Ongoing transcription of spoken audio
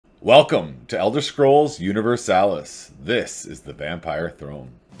Welcome to Elder Scrolls Universalis. This is the Vampire Throne.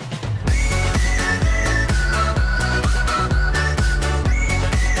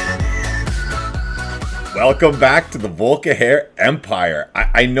 Welcome back to the Volkihare Empire.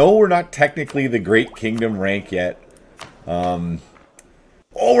 I know we're not technically the Great Kingdom rank yet. Oh,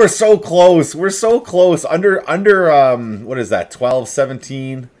 we're so close. We're so close. Under what is that? 12,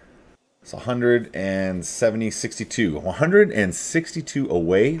 17. It's 170, 62. 162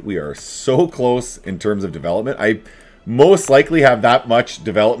 away. We are so close in terms of development. I most likely have that much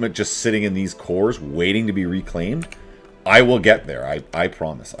development just sitting in these cores waiting to be reclaimed. I will get there. I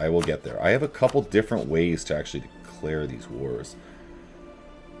promise. I will get there. I have a couple different ways to actually declare these wars.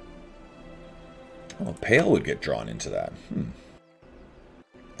 Oh, Pale would get drawn into that.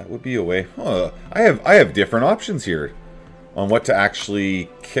 That would be a way. Huh. I have different options here on what to actually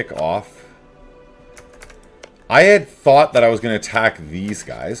kick off. I had thought that I was going to attack these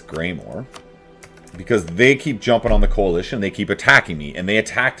guys, Greymoor, because they keep jumping on the coalition. They keep attacking me, and they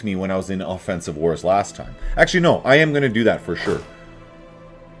attacked me when I was in offensive wars last time. Actually, no, I am going to do that for sure.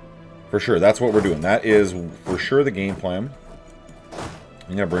 For sure, that's what we're doing. That is for sure the game plan.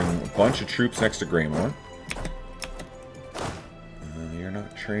 I'm going to bring a bunch of troops next to Greymoor. You're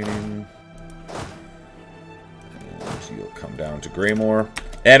not training. So you'll come down to Greymoor.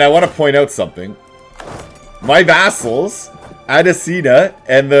 And I want to point out something. My vassals, Adesina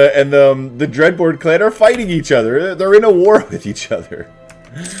and the Dreadboard clan are fighting each other. They're in a war with each other.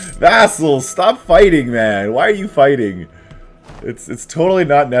 Vassals, stop fighting, man. Why are you fighting? It's totally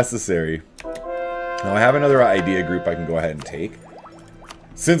not necessary. Now I have another idea group I can go ahead and take.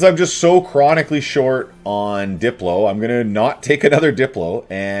 Since I'm just so chronically short on Diplo, I'm going to not take another Diplo,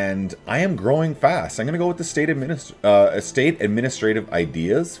 and I am growing fast. I'm going to go with the state administrative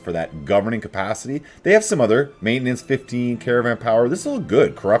ideas for that governing capacity. They have some other. Maintenance 15, caravan power. This is all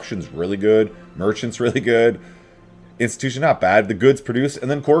good. Corruption's really good. Merchant's really good. Institution not bad. The goods produced.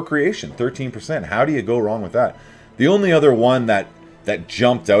 And then core creation, 13%. How do you go wrong with that? The only other one that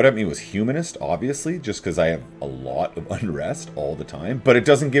jumped out at me was humanist, obviously, just because I have a lot of unrest all the time. But it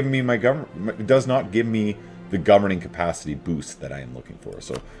doesn't give me it does not give me the governing capacity boost that I am looking for.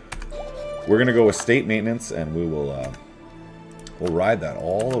 So we're gonna go with state maintenance, and we will we'll ride that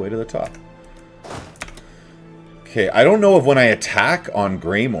all the way to the top. Okay, I don't know if when I attack on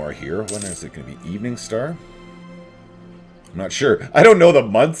Greymoor here, when is it gonna be? Evening Star? I'm not sure. I don't know the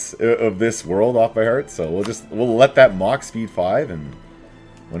months of this world off by heart, so we'll let that mock speed 5, and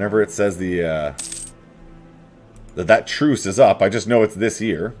whenever it says that truce is up, I just know it's this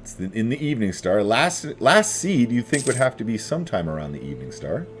year. It's in the Evening Star. Last seed you'd think would have to be sometime around the Evening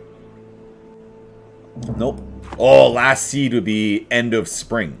Star. Nope. Oh, last seed would be end of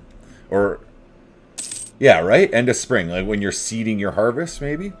spring, or yeah, right, end of spring, like when you're seeding your harvest,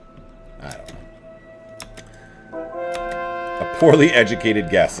 maybe. I don't know. A poorly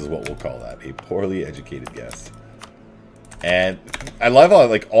educated guess is what we'll call that. A poorly educated guess. And I love how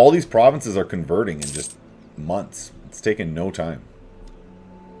like all these provinces are converting in just months. It's taken no time.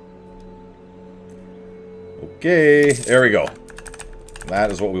 Okay, there we go.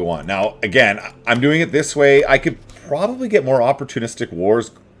 That is what we want. Now, again, I'm doing it this way. I could probably get more opportunistic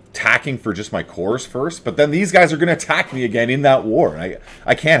wars attacking for just my cores first, but then these guys are going to attack me again in that war.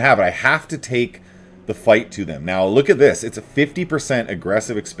 I can't have it. I have to take the fight to them. Now look at this. It's a 50%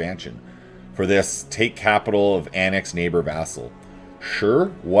 aggressive expansion for this take capital of annex neighbor vassal. Sure,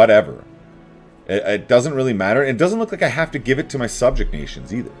 whatever. It doesn't really matter. It doesn't look like I have to give it to my subject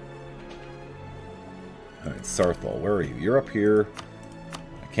nations either. Alright, Sarthal, where are you? You're up here.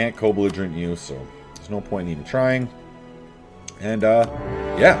 I can't co-belligerent you, so there's no point in even trying. And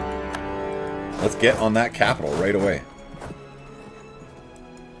yeah. Let's get on that capital right away.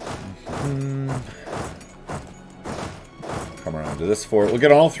 Come around to this fort. We'll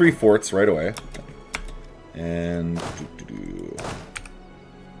get all 3 forts right away. And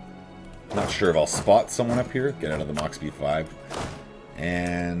not sure if I'll spot someone up here. Get out of the Mox B5.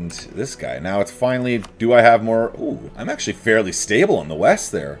 And this guy. Now it's finally, do I have more? Ooh, I'm actually fairly stable in the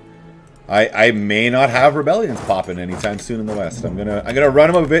west there. I may not have rebellions popping anytime soon in the west. I'm gonna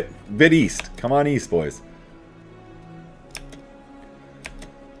run them a bit east. Come on east, boys.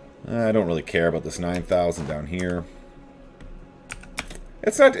 I don't really care about this 9,000 down here.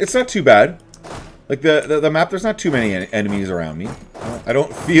 It's not too bad. Like the map, there's not too many enemies around me. I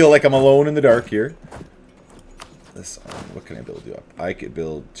don't feel like I'm alone in the dark here. This what can I build you up? I could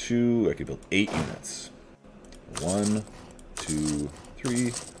build 2. I could build 8 units. 1, 2, 3,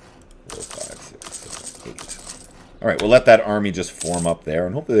 4, 5, 6, 7, 8. All right, we'll let that army just form up there,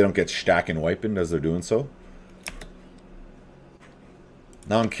 and hopefully they don't get stack and wiping as they're doing so.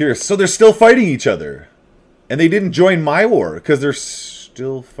 Now I'm curious. So they're still fighting each other. And they didn't join my war because they're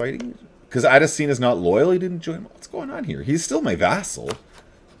still fighting? Because Adesina is not loyal, he didn't join. What's going on here? He's still my vassal.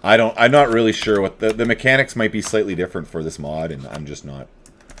 I'm not really sure what the mechanics might be slightly different for this mod, and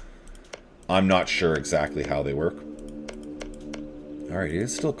I'm not sure exactly how they work. Alright, he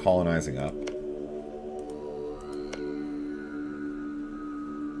is still colonizing up.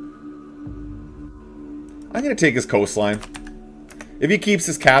 I'm going to take his coastline. If he keeps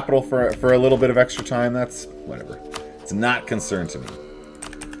his capital for a little bit of extra time, that's whatever. It's not concern to me.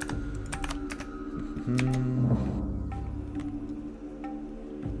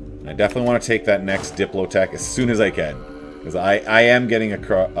 I definitely want to take that next Diplotech as soon as I can. Because I am getting a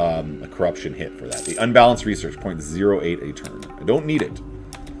corruption hit for that. The unbalanced research, 0.08 a turn. I don't need it.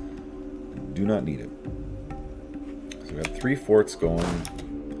 Do not need it. So we have 3 forts going.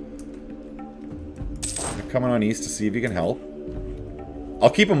 I'm coming on east to see if you can help. I'll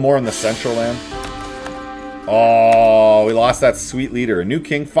keep him more in the central land. Oh, we lost that sweet leader. A new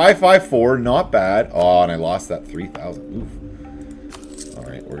king, 554, not bad. Oh, and I lost that 3,000. Oof.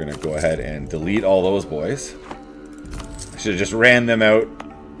 Alright, we're going to go ahead and delete all those boys. I should have just ran them out.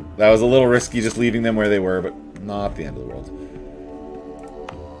 That was a little risky just leaving them where they were, but not the end of the world.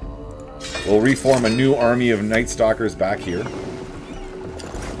 We'll reform a new army of Night Stalkers back here. And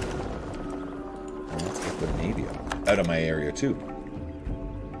let's get the Navy out of my area, too.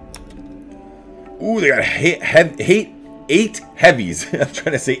 Ooh, they got 8 heavies. I'm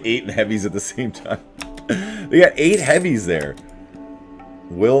trying to say 8 and heavies at the same time. They got 8 heavies there.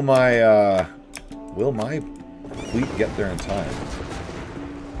 Will my fleet get there in time?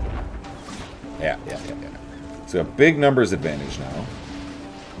 Yeah. So a big numbers advantage now.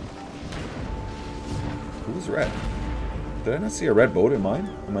 Who's red? Did I not see a red boat in mine?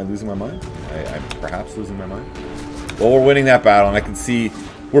 Am I losing my mind? I'm perhaps losing my mind. Well, we're winning that battle, and I can see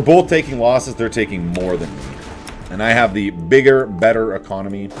we're both taking losses. They're taking more than me. And I have the bigger, better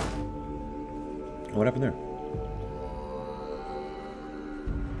economy. What happened there?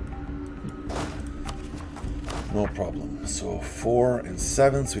 No problem. So 4 and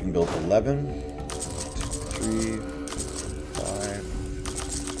 7, so we can build 11. 2, 3, 5,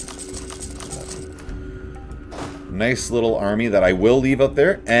 11. Nice little army that I will leave out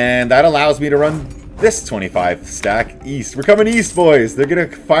there. And that allows me to run this 25 stack east. We're coming east, boys. They're going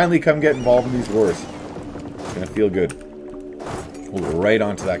to finally come get involved in these wars. It's going to feel good. We'll go right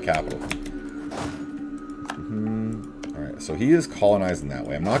onto that capital. Alright, so he is colonizing that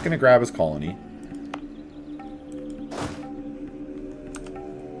way. I'm not going to grab his colony.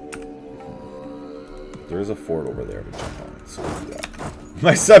 There is a fort over there to jump on, so we'll do that.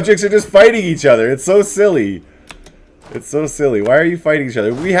 My subjects are just fighting each other. It's so silly. It's so silly. Why are you fighting each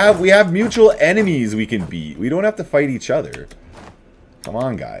other? We have mutual enemies we can beat. We don't have to fight each other. Come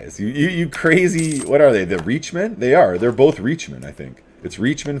on, guys. You crazy... What are they? The Reachmen? They are. They're both Reachmen, I think. It's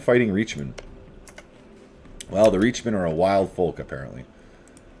Reachmen fighting Reachmen. Well, the Reachmen are a wild folk, apparently.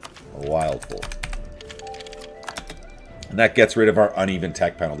 A wild folk. And that gets rid of our uneven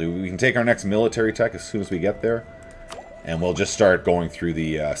tech penalty. We can take our next military tech as soon as we get there. And we'll just start going through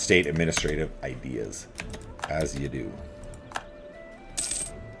the state administrative ideas. As you do.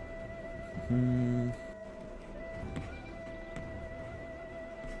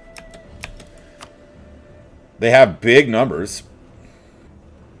 They have big numbers.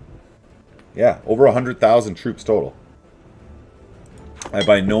 Yeah, over 100,000 troops total. I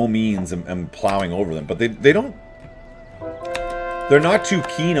by no means am plowing over them, but they don't. They're not too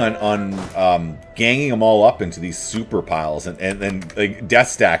keen on ganging them all up into these super piles and like death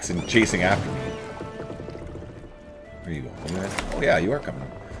stacks and chasing after me. Where are you going? Oh yeah, you are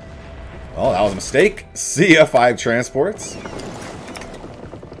coming. Oh, that was a mistake. See ya, 5 transports.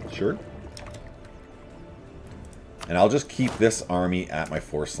 Sure. And I'll just keep this army at my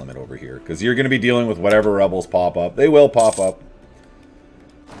force limit over here, because you're going to be dealing with whatever rebels pop up. They will pop up.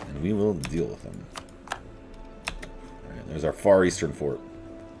 And we will deal with them. Alright, there's our far eastern fort.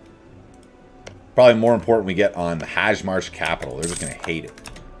 Probably more important we get on the Hjaalmarch capital. They're just going to hate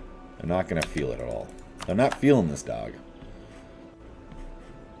it. They're not going to feel it at all. I'm not feeling this, dog.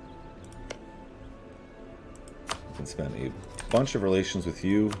 I can spend a bunch of relations with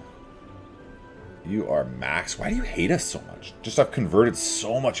you. You are max. Why do you hate us so much? Just I've converted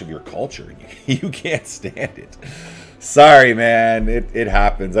so much of your culture and you can't stand it. Sorry, man. It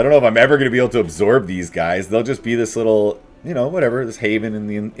happens. I don't know if I'm ever going to be able to absorb these guys. They'll just be this little, you know, whatever, this haven in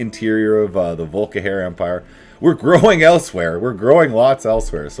the interior of the Volkihare Empire. We're growing elsewhere. We're growing lots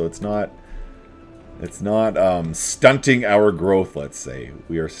elsewhere, so it's not stunting our growth, let's say.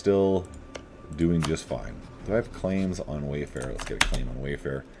 We are still doing just fine. Do I have claims on Wayfair? Let's get a claim on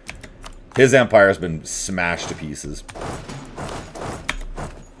Wayfair. His empire has been smashed to pieces.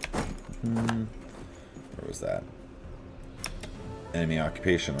 Where was that? Enemy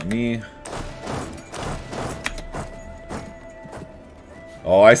occupation on me.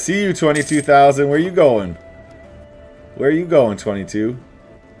 Oh, I see you, 22,000. Where you going? Where are you going, 22?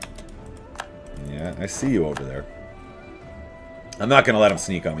 Yeah, I see you over there. I'm not going to let him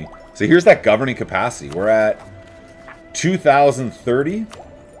sneak on me. So here's that governing capacity. We're at 2,030.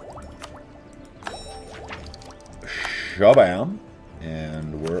 Shabam.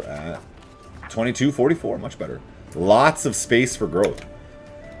 And we're at 2244. Much better. Lots of space for growth.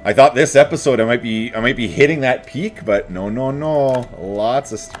 I thought this episode I might be hitting that peak, but no.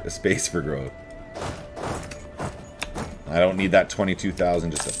 Lots of space for growth. I don't need that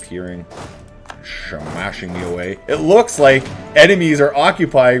 22,000 just appearing, smashing me away. It looks like enemies are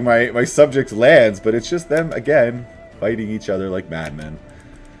occupying my subjects' lands, but it's just them again fighting each other like madmen,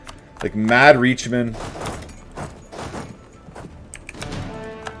 like mad reachmen.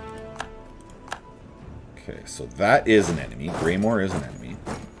 Okay, so that is an enemy. Greymoor is an enemy.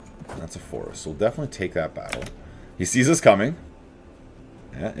 That's a forest, so we'll definitely take that battle. He sees us coming.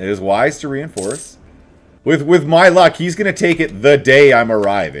 Yeah, it is wise to reinforce. With my luck, he's going to take it the day I'm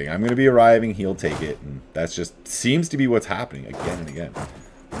arriving. I'm going to be arriving, he'll take it, and that's just seems to be what's happening again and again.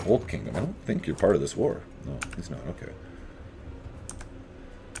 Old Kingdom, I don't think you're part of this war. No, he's not. Okay.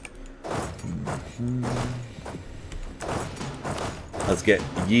 Let's get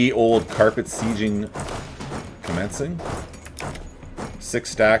ye old carpet sieging commencing. 6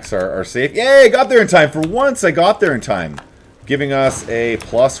 stacks are safe. Yay, got there in time. For once, I got there in time. Giving us a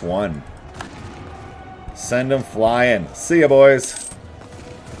 +1. Send them flying. See ya, boys.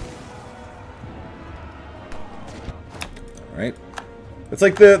 Alright. It's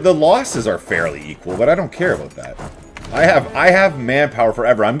like the losses are fairly equal, but I don't care about that. I have manpower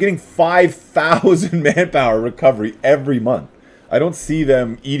forever. I'm getting 5,000 manpower recovery every month. I don't see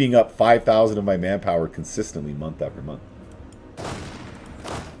them eating up 5,000 of my manpower consistently month after month.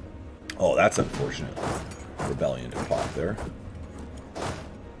 Oh, that's unfortunate. Rebellion to pop there.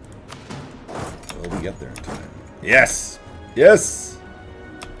 Will we get there in time? Yes! Yes!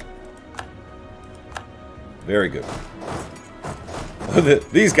 Very good.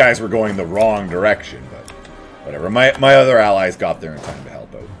 These guys were going the wrong direction, but whatever. My other allies got there in time to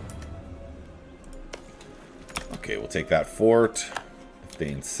help out. Okay, we'll take that fort if they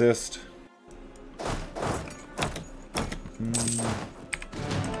insist.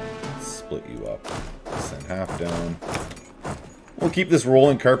 Split you up. Send half down. We'll keep this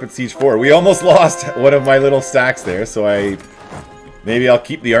rolling carpet siege forward. We almost lost one of my little stacks there, so maybe I'll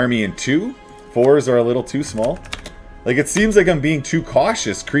keep the army in 2. 4s are a little too small. Like, it seems like I'm being too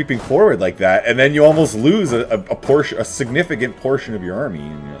cautious creeping forward like that, and then you almost lose a significant portion of your army,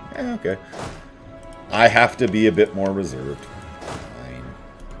 and you're like, eh, okay. I have to be a bit more reserved.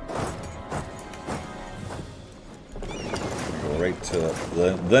 Go right to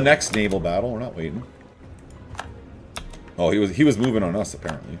the next naval battle. We're not waiting. Oh, he was moving on us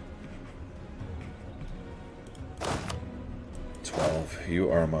apparently. 12.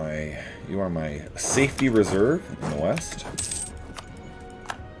 You are my safety reserve in the west.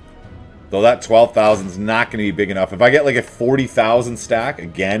 Though that 12,000 is not going to be big enough. If I get like a 40,000 stack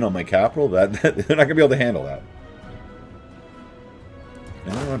again on my capital, they're not going to be able to handle that.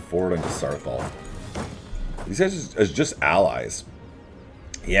 I'm going to run forward onto Sarthal. These guys are just allies.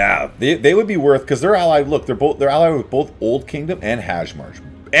 Yeah, they would be worth, because they're allied. Look, they're allied with both Old Kingdom and Hjaalmarch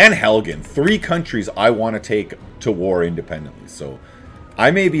and Helgen. 3 countries I want to take to war independently. So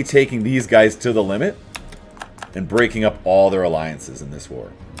I may be taking these guys to the limit and breaking up all their alliances in this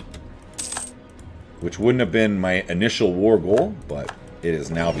war, which wouldn't have been my initial war goal, but it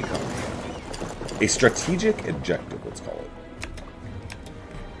has now become a strategic objective. Let's call it.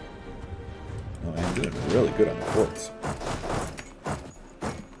 Oh, I'm doing really good on the forts.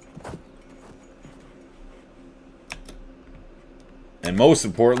 And most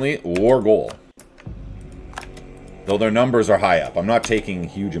importantly, war goal. Though their numbers are high up. I'm not taking a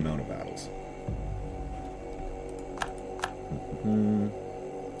huge amount of battles.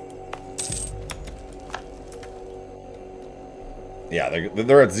 Yeah,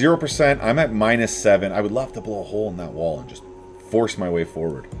 they're at 0%. I'm at -7. I would love to blow a hole in that wall and just force my way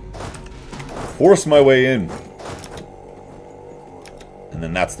forward. Force my way in. And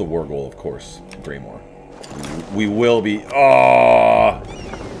then that's the war goal, of course. Greymoor. We will be... Oh!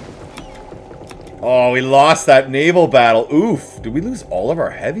 Oh, we lost that naval battle. Oof. Did we lose all of our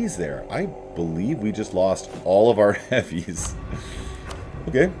heavies there? I believe we just lost all of our heavies.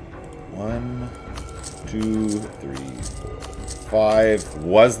 Okay. 1, 2, 3, 4, 5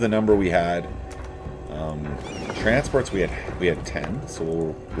 was the number we had. Transports we had 10,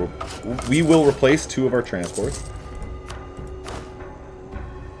 so we will replace 2 of our transports.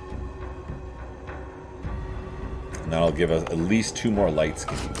 And that'll give us at least 2 more lights.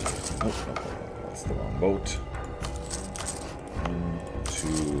 Oh, no, that's the wrong boat. 1,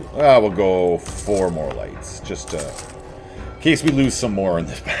 2. We'll go 4 more lights, just in case we lose some more in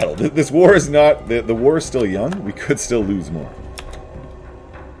this battle. This war is not the war is still young. We could still lose more.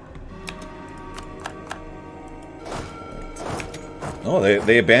 Oh,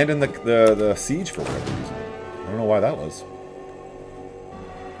 they abandoned the siege for whatever reason. I don't know why that was.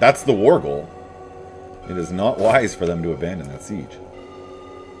 That's the war goal. It is not wise for them to abandon that siege.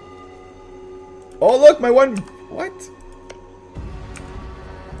 Oh, look, my one... What?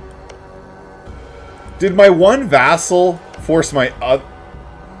 Did my one vassal force my...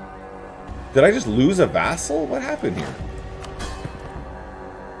 Did I just lose a vassal? What happened here?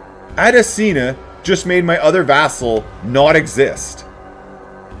 Adesina just made my other vassal not exist.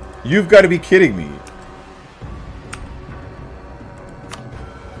 You've got to be kidding me.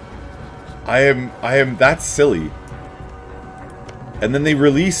 I am that silly. And then they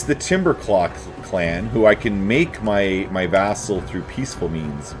released the Timberclock clan, who I can make my vassal through peaceful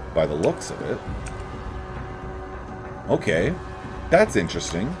means by the looks of it. Okay. That's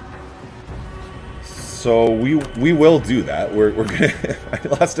interesting. So we will do that. We're gonna... I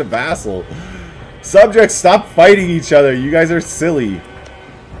lost a vassal. Subjects, stop fighting each other. You guys are silly.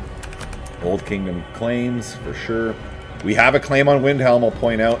 Old Kingdom claims, for sure. We have a claim on Windhelm, I'll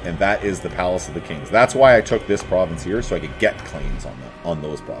point out, and that is the Palace of the Kings. That's why I took this province here, so I could get claims on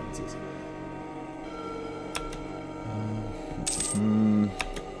those provinces.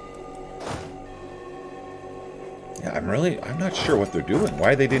 Yeah, I'm not sure what they're doing.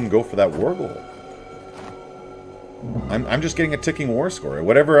 Why they didn't go for that war goal. I'm just getting a ticking war score.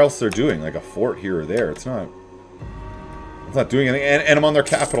 Whatever else they're doing, like a fort here or there, it's not doing anything. And I'm on their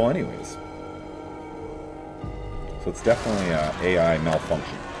capital anyways. So it's definitely AI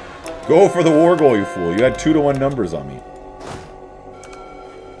malfunction. Go for the war goal, you fool. You had 2-to-1 numbers on me.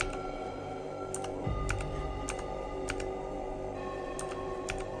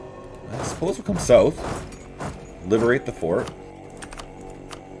 I suppose we'll come south. Liberate the fort.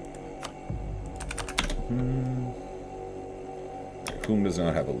 Whom does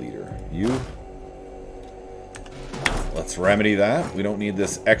not have a leader? You. Let's remedy that. We don't need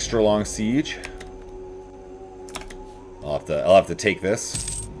this extra long siege. I'll have to take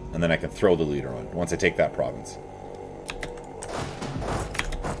this, and then I can throw the leader on once I take that province.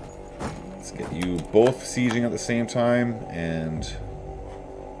 Let's get you both sieging at the same time, and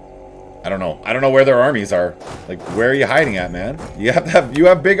I don't know where their armies are. Like, where are you hiding at, man? You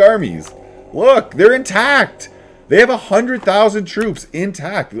have big armies. Look, they're intact. They have 100,000 troops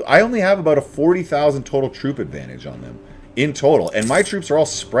intact. I only have about a 40,000 total troop advantage on them in total, and my troops are all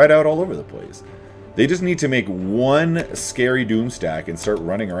spread out all over the place. They just need to make one scary doom stack and start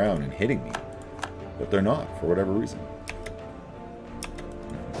running around and hitting me. But they're not, for whatever reason.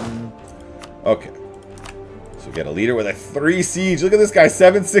 Okay. So we get a leader with a 3 siege. Look at this guy,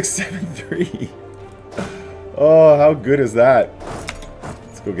 7673. Oh, how good is that?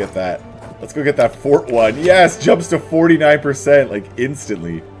 Let's go get that. Let's go get that fort one. Yes, jumps to 49%, like,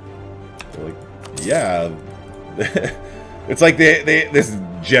 instantly. So, like, yeah. It's like this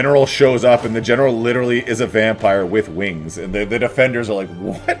general shows up, and the general literally is a vampire with wings, and the defenders are like,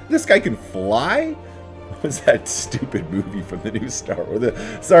 what? This guy can fly? What was that stupid movie from the new Star Wars?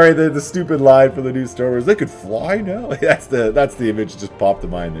 The stupid line from the new Star Wars. They could fly now? That's the image that just popped to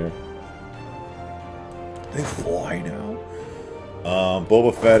mind there. They fly now?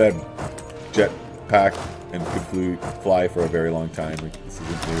 Boba Fett had jetpack and could fly for a very long time. Like, this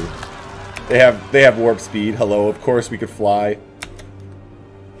isn't new. They have warp speed. Hello, of course we could fly.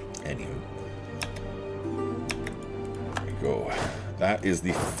 Anywho. There we go. That is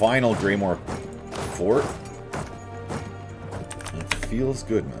the final Greymoor fort. It feels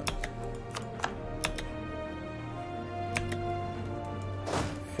good, man.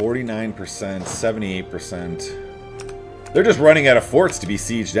 49%, 78%. They're just running out of forts to be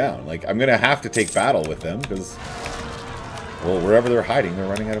sieged down. Like, I'm gonna have to take battle with them because, well, wherever they're hiding, they're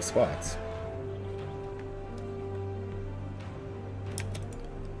running out of spots.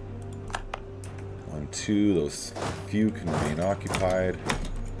 Two, those few can remain occupied.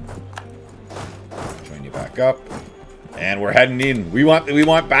 Join you back up, and we're heading in. We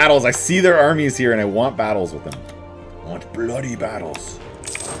want battles. I see their armies here, and I want battles with them. I want bloody battles.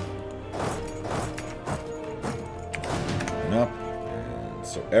 And up, and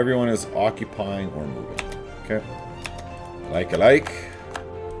so everyone is occupying or moving. Okay. Like I like.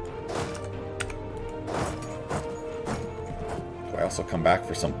 Do I also come back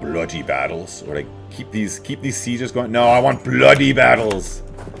for some bloody battles? Or do I keep these sieges going? No, I want bloody battles.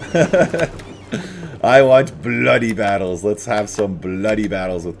 I want bloody battles. Let's have some bloody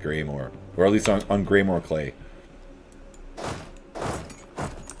battles with Greymoor. Or at least on Greymoor Clay.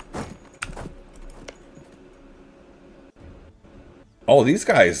 Oh, these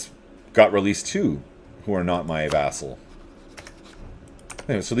guys got released too, who are not my vassal.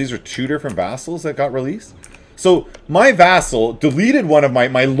 Anyway, so these are two different vassals that got released? So, my vassal deleted one of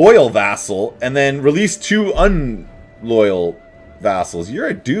my loyal vassal, and then released two unloyal vassals. You're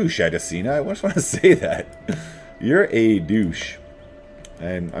a douche, Edicina. I just want to say that. You're a douche.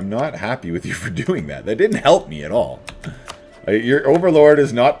 And I'm not happy with you for doing that. That didn't help me at all. Your overlord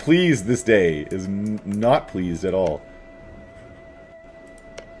is not pleased this day. Is not pleased at all.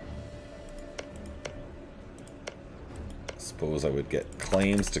 Suppose I would get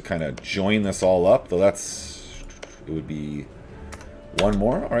claims to kind of join this all up, though it would be one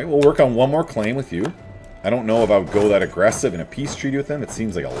more. All right, we'll work on one more claim with you. I don't know if I would go that aggressive in a peace treaty with them. It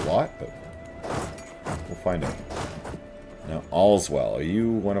seems like a lot, but we'll find out. Now, all's well. Are you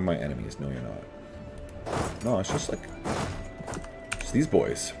one of my enemies? No, you're not. No, it's just like it's these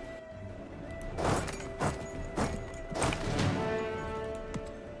boys.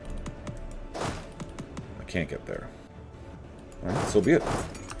 I can't get there. Alright, so be it.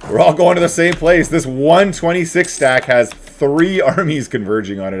 We're all going to the same place. This 126 stack has 3 armies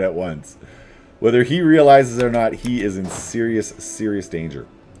converging on it at once. Whether he realizes it or not, he is in serious, serious danger.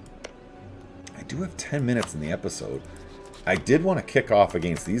 I do have 10 minutes in the episode. I did want to kick off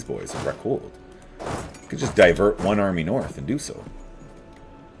against these boys in Reckhold. I could just divert one army north and do so.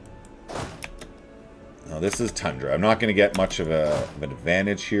 Now, this is Tundra. I'm not going to get much of an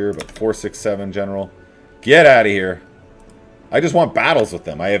advantage here, but 467 General. Get out of here. I just want battles with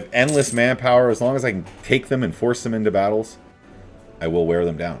them. I have endless manpower. As long as I can take them and force them into battles, I will wear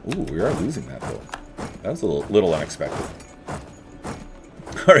them down. Ooh, we are losing that, though. That was a little unexpected.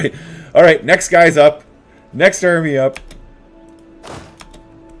 All right. Next guy's up. Next army up.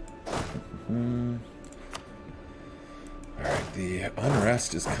 All right, the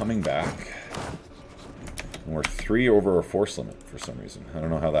unrest is coming back. And we're 3 over our force limit for some reason. I don't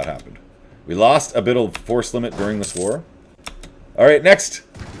know how that happened. We lost a bit of force limit during this war. All right, next.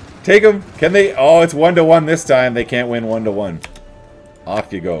 Take them. Can they? Oh, it's 1-1 this time. They can't win 1-1.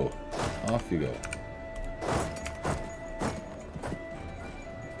 Off you go. Off you go.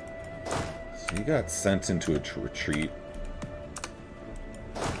 So you got sent into a retreat.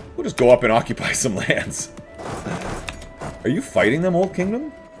 We'll just go up and occupy some lands. Are you fighting them, Old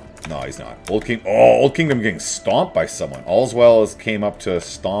Kingdom? No, he's not. Old Kingdom getting stomped by someone. All's Well as came up to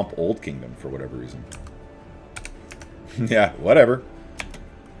stomp Old Kingdom for whatever reason. Yeah, whatever.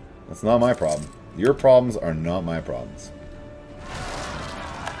 That's not my problem. Your problems are not my problems.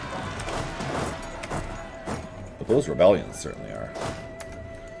 But those rebellions certainly are.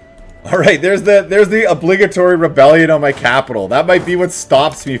 Alright, there's the obligatory rebellion on my capital. That might be what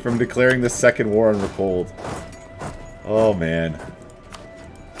stops me from declaring the second war on Reckhold. Oh man.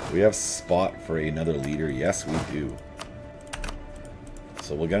 We have spot for another leader. Yes, we do.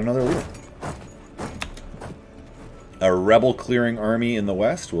 So we'll get another leader. A rebel clearing army in the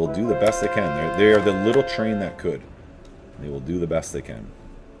west will do the best they can. They are the little train that could. They will do the best they can.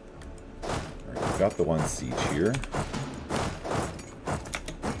 Alright, we've got the one siege here.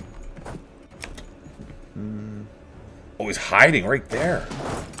 Oh, he's hiding right there.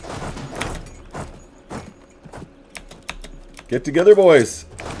 Get together, boys.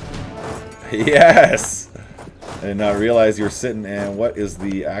 Yes. I did not realize you were sitting. And what is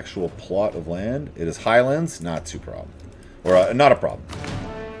the actual plot of land? It is Highlands. Not too problem. Or not a problem.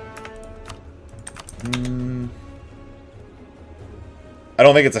 I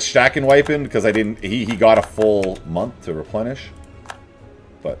don't think it's a Shaken Wiping because I didn't. He got a full month to replenish.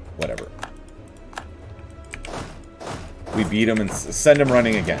 But whatever. We beat him and send him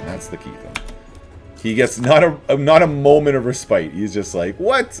running again. That's the key thing. He gets not a moment of respite. He's just like,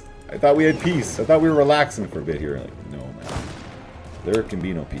 what? I thought we had peace. I thought we were relaxing for a bit here. Like, no, man. There can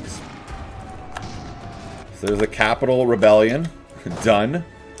be no peace. So there's a capital rebellion. Done.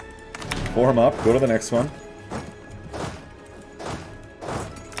 Form up. Go to the next one.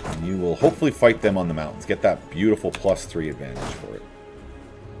 And you will hopefully fight them on the mountains. Get that beautiful +3 advantage for it.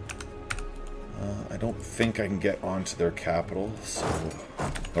 I don't think I can get onto their capital, so,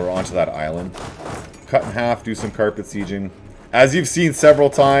 or onto that island. Cut in half, do some carpet sieging. As you've seen several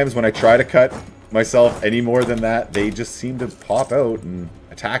times, when I try to cut myself any more than that, they just seem to pop out and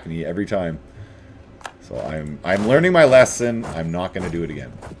attack me every time. So So I'm learning my lesson. I'm not going to do it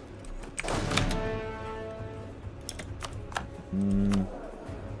again.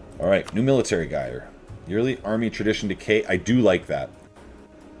 Alright, new military guide. Yearly army tradition decay. I do like that.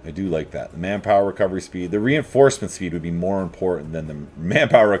 I do like that. The manpower recovery speed. The reinforcement speed would be more important than the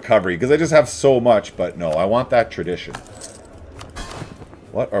manpower recovery, because I just have so much, but no, I want that tradition.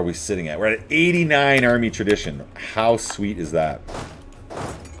 What are we sitting at? We're at 89 army tradition. How sweet is that?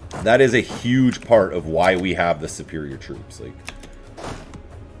 That is a huge part of why we have the superior troops. Like,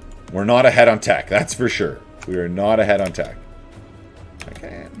 we're not ahead on tech, that's for sure. We are not ahead on tech. Why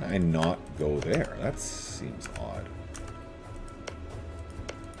can I not go there? That seems odd.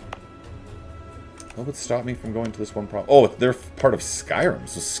 What would stop me from going to this one problem? Oh, they're part of Skyrim.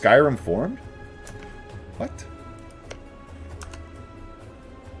 So Skyrim formed? What?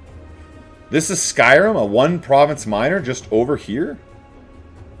 This is Skyrim? A one province minor just over here?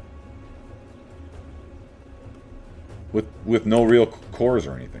 With no real cores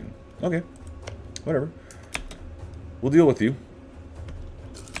or anything. Okay. Whatever. We'll deal with you.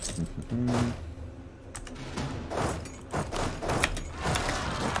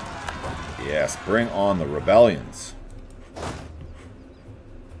 Yes, bring on the rebellions.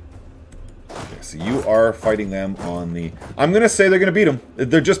 Okay, so you are fighting them on the... I'm going to say they're going to beat them.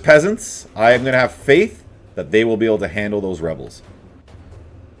 They're just peasants. I am going to have faith that they will be able to handle those rebels.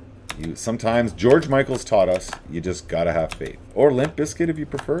 Sometimes, George Michael's taught us, you just got to have faith. Or Limp Bizkit if you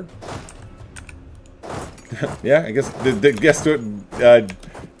prefer. Yeah, I guess the guess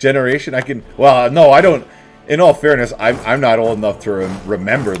generation, I can... Well, no, I don't... In all fairness, I'm not old enough to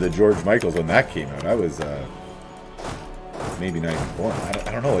remember the George Michaels when that came out. I was maybe not even born.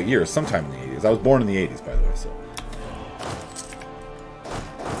 I don't know what year. Sometime in the 80s. I was born in the 80s, by the way. So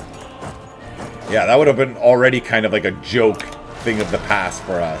yeah, that would have been already kind of like a joke thing of the past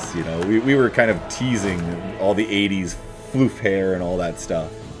for us. You know, we were kind of teasing all the 80s floof hair and all that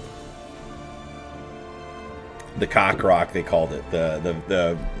stuff. The cock rock, they called it.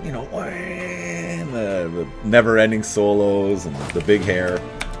 The you know, the never-ending solos and the big hair.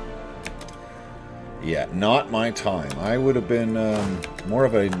 Yeah, not my time. I would have been more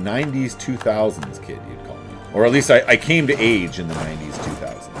of a 90s, 2000s kid, you'd call me. Or at least I came to age in the 90s,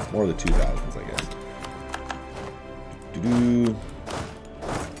 2000s. More the 2000s, I guess.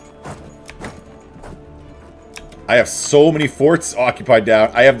 I have so many forts occupied down.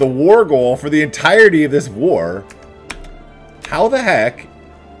 I have the war goal for the entirety of this war. How the heck?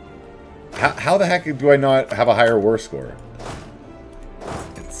 How the heck do I not have a higher war score?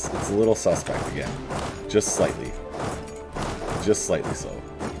 It's a little suspect again. Just slightly. Just slightly so.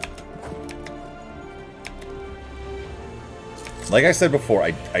 Like I said before,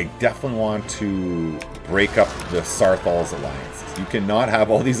 I definitely want to break up the Sarthal's alliances. You cannot have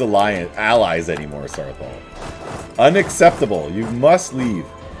all these allies anymore, Sarthal. Unacceptable. You must leave.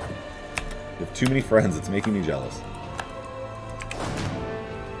 You have too many friends. It's making me jealous.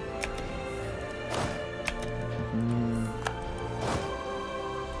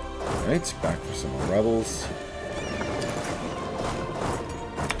 Alright, back for some more rebels.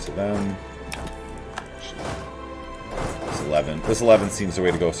 To them. This 11 seems the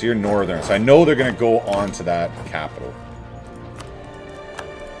way to go. So you're northern. So I know they're going to go on to that capital.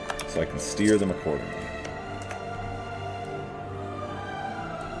 So I can steer them accordingly.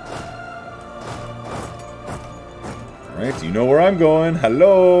 Alright, you know where I'm going.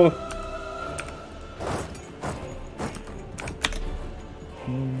 Hello!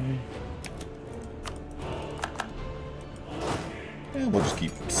 And we'll just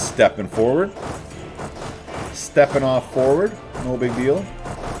keep stepping forward. Stepping off forward. No big deal.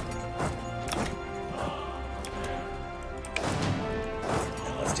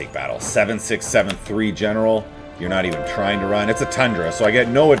 Let's take battle. 7673 General. You're not even trying to run. It's a tundra, so I get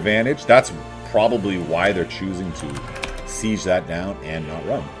no advantage. That's probably why they're choosing to siege that down and not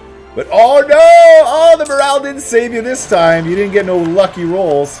run. But oh no! Oh, the morale didn't save you this time. You didn't get no lucky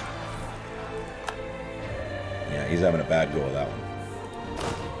rolls. Yeah, he's having a bad go of that one.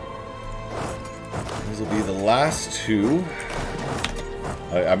 These will be the last two.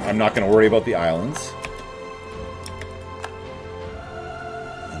 I'm not going to worry about the islands.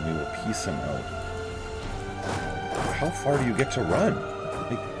 And we will piece him out. How far do you get to run?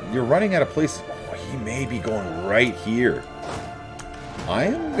 Like, you're running at a place... Oh, he may be going right here. I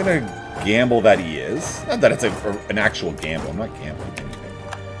am going to gamble that he is. Not that it's an actual gamble. I'm not gambling anything.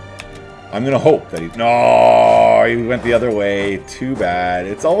 I'm going to hope that he... No! He went the other way. Too bad.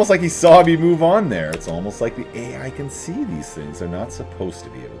 It's almost like he saw me move on there. It's almost like the AI can see these things. They're not supposed to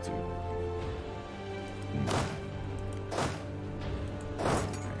be able to.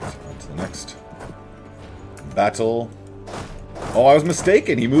 Alright, on to the next Battle. Oh, I was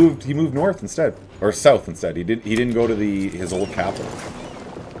mistaken. He moved north instead. Or south instead. He didn't go to his old capital.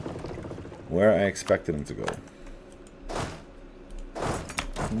 Where I expected him to go.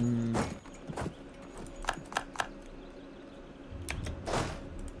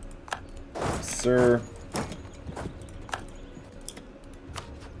 Sir.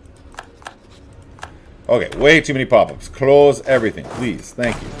 Okay, way too many pop-ups. Close everything, please.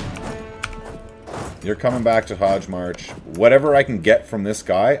 Thank you. You're coming back to Hjaalmarch. Whatever I can get from this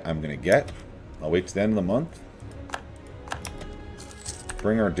guy, I'm going to get. I'll wait to the end of the month.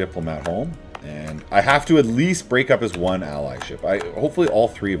 Bring our diplomat home. And I have to at least break up his one allyship. Hopefully all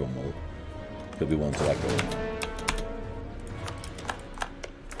three of them he'll be willing to let go.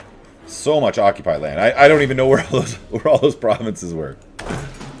 So much occupied land. I don't even know where all those provinces were.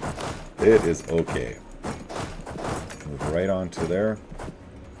 It is okay. Move right on to there.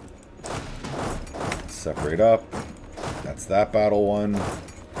 Separate up. That's that battle one.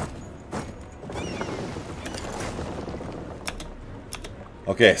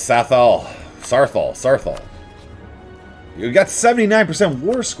 Okay, Sarthal. You got 79%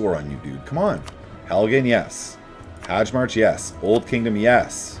 war score on you, dude. Come on. Helgen, yes. Hjaalmarch, yes. Old Kingdom,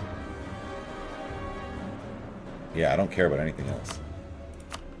 yes. Yeah, I don't care about anything else.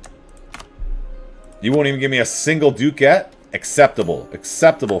 You won't even give me a single duke yet? Acceptable.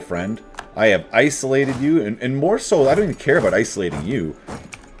 Acceptable, friend. I have isolated you, and more so, I don't even care about isolating you.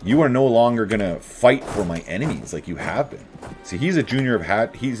 You are no longer gonna fight for my enemies like you have been. See, he's a junior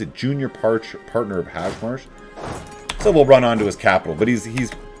partner of Hjaalmarch. So we'll run on to his capital, but he's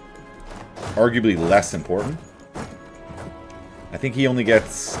arguably less important. I think he only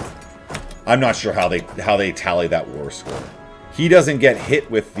gets. I'm not sure how they tally that war score. He doesn't get hit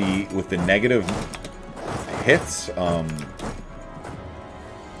with the negative hits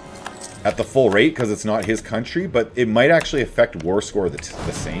at the full rate because it's not his country, but it might actually affect war score the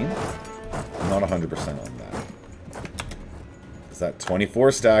same. I'm not 100% on that. Is that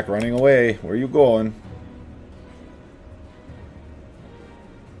 24 stack running away? Where are you going?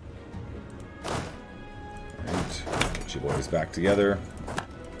 Alright, get you boys back together.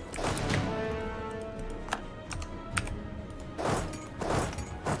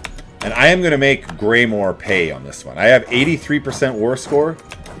 And I am going to make Greymore pay on this one. I have 83% war score.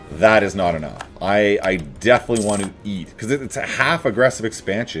 That is not enough. I definitely want to eat. Because it's a half aggressive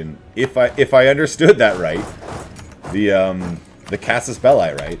expansion. If I understood that right. The Casus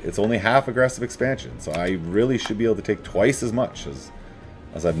Belli, right? It's only half aggressive expansion. So I really should be able to take twice as much as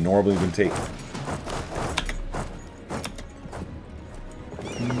I've normally been taking.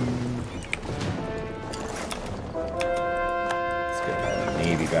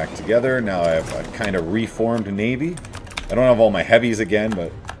 Back together. Now I have a kind of reformed navy. I don't have all my heavies again,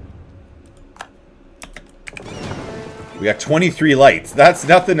 but we got 23 lights. That's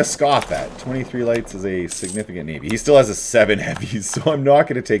nothing to scoff at. 23 lights is a significant navy. He still has a 7 heavies, so I'm not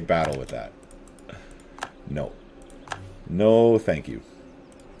going to take battle with that. No. No, thank you.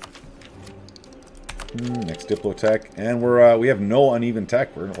 Next Diplotech, and we have no uneven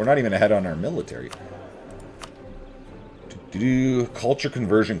tech. We're not even ahead on our military. Culture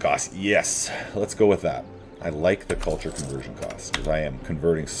conversion cost. Yes, let's go with that. I like the culture conversion cost because I am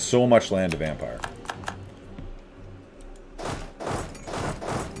converting so much land to vampire.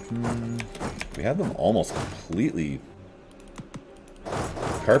 We have them almost completely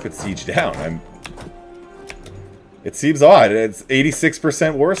carpet siege down. It seems odd. It's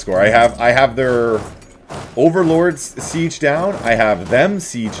 86% war score. I have their overlords siege down. I have them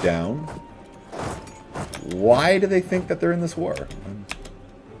siege down. Why do they think that they're in this war?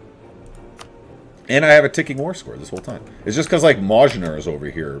 And I have a ticking war score this whole time. It's just because, like, Majner is over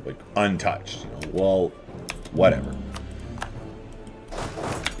here, like, untouched. You know? Well, whatever.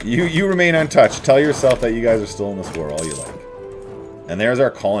 You remain untouched. Tell yourself that you guys are still in this war all you like. And there's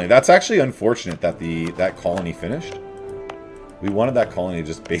our colony. That's actually unfortunate that that colony finished. We wanted that colony to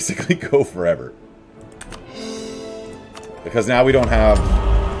just basically go forever. Because now we don't have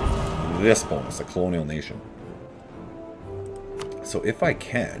this bonus, a colonial nation. So if I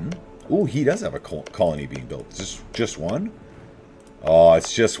can... Ooh, he does have a colony being built. Just one? Oh,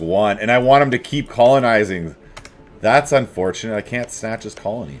 it's just one. And I want him to keep colonizing. That's unfortunate. I can't snatch his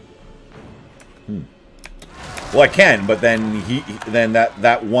colony. Well, I can, but then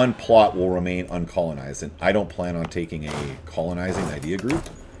that one plot will remain uncolonized. And I don't plan on taking a colonizing idea group.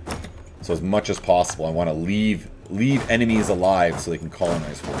 So as much as possible, I want to leave enemies alive so they can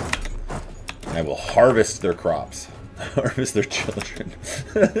colonize for me. And I will harvest their crops. Harvest their children.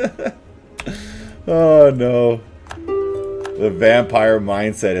 Oh, no. The vampire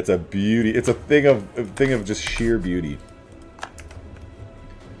mindset. It's a beauty. It's a thing of just sheer beauty.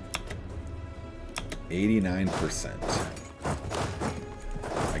 89%.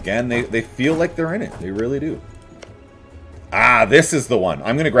 Again, they feel like they're in it. They really do. Ah, this is the one.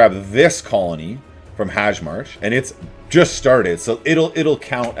 I'm gonna grab this colony from Hjaalmarch, and it's just started, so it'll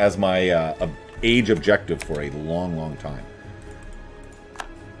count as my age objective for a long, long time.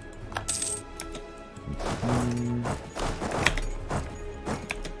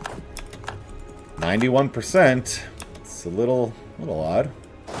 91%. It's a little odd.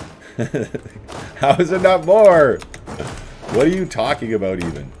 How is it not more? What are you talking about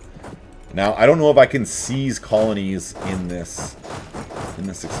even? Now, I don't know if I can seize colonies in this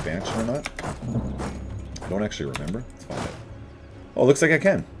expansion or not. I don't actually remember. Let's find out. Oh, looks like I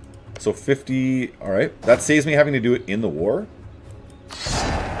can. So 50, all right. That saves me having to do it in the war.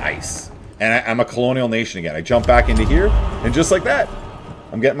 Nice. And I'm a colonial nation again. I jump back into here, and just like that,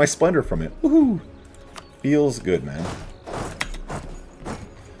 I'm getting my splendor from it. Woohoo! Feels good, man.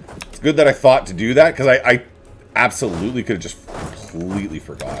 It's good that I thought to do that, because I absolutely could have just completely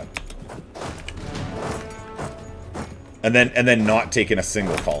forgot. And then not taken a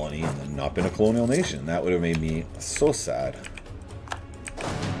single colony, and then not been a colonial nation. That would have made me so sad.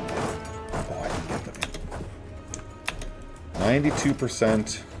 Oh, I can get them in.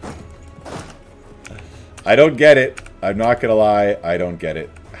 92%. I don't get it. I'm not gonna lie, I don't get it.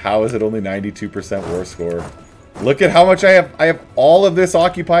 How is it only 92% war score? Look at how much I have. I have all of this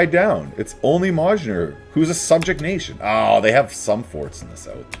occupied down. It's only Majner, who's a subject nation. Oh, they have some forts in the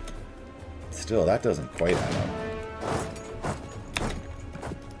south. Still, that doesn't quite add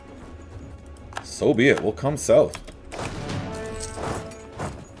up. So be it. We'll come south.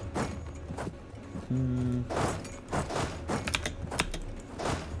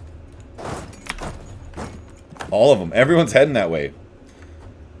 All of them. Everyone's heading that way.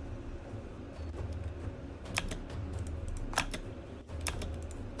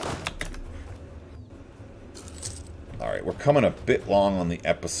 Alright, we're coming a bit long on the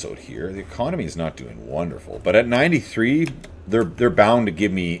episode here. The economy is not doing wonderful. But at 93, they're bound to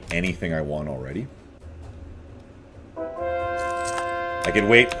give me anything I want already. I could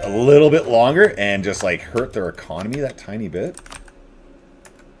wait a little bit longer and just like hurt their economy that tiny bit.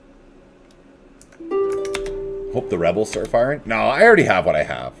 Hope the rebels start firing. No, I already have what I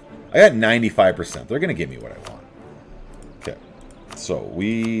have. I got 95%. They're going to give me what I want. Okay. So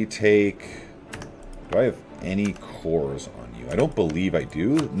we take... Do I have any cores on you? I don't believe I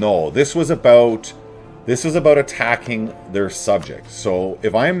do. No, this was about attacking their subjects. So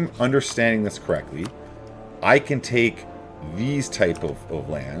if I'm understanding this correctly, I can take these type of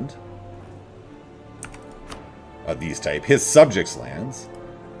land. His subjects' lands.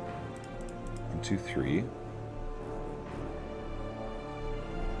 1, 2, 3.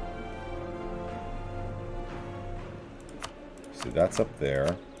 So that's up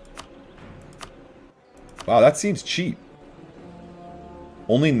there. Wow, that seems cheap.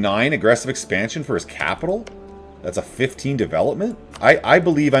 Only 9 aggressive expansion for his capital? That's a 15 development? I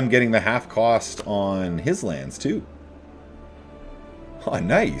believe I'm getting the half cost on his lands too. Oh,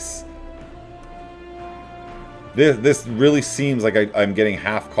 nice. This really seems like I'm getting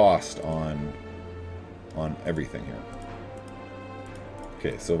half cost on everything here.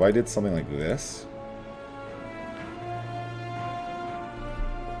 Okay, so if I did something like this...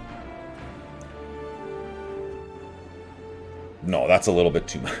 No, that's a little bit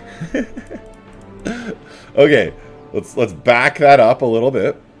too much. Okay, let's back that up a little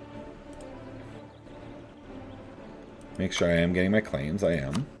bit. Make sure I am getting my claims. I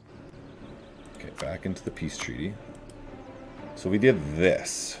am. Okay, back into the peace treaty. So we did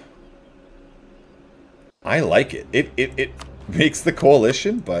this. I like it. It makes the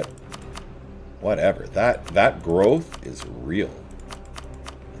coalition, but whatever. That growth is real.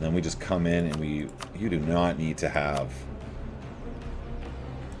 And then we just come in and you do not need to have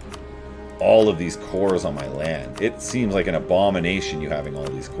all of these cores on my land. It seems like an abomination you having all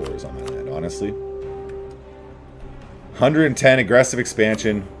these cores on my land, honestly. 110 aggressive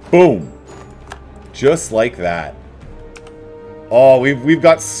expansion. Boom. Just like that. Oh, we've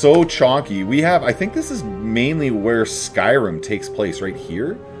got so chonky. We have, I think this is mainly where Skyrim takes place, right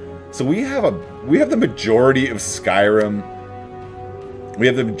here. So we have the majority of Skyrim. We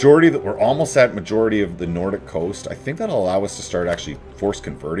have the majority that we're almost at majority of the Nordic coast. I think that'll allow us to start actually force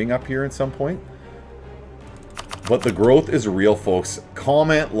converting up here at some point. But the growth is real, folks.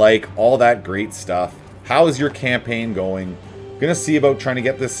 Comment, like, all that great stuff. How is your campaign going? Gonna see about trying to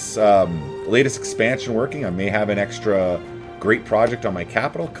get this latest expansion working. I may have an extra great project on my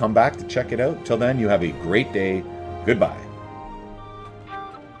capital. Come back to check it out. Till then, you have a great day. Goodbye.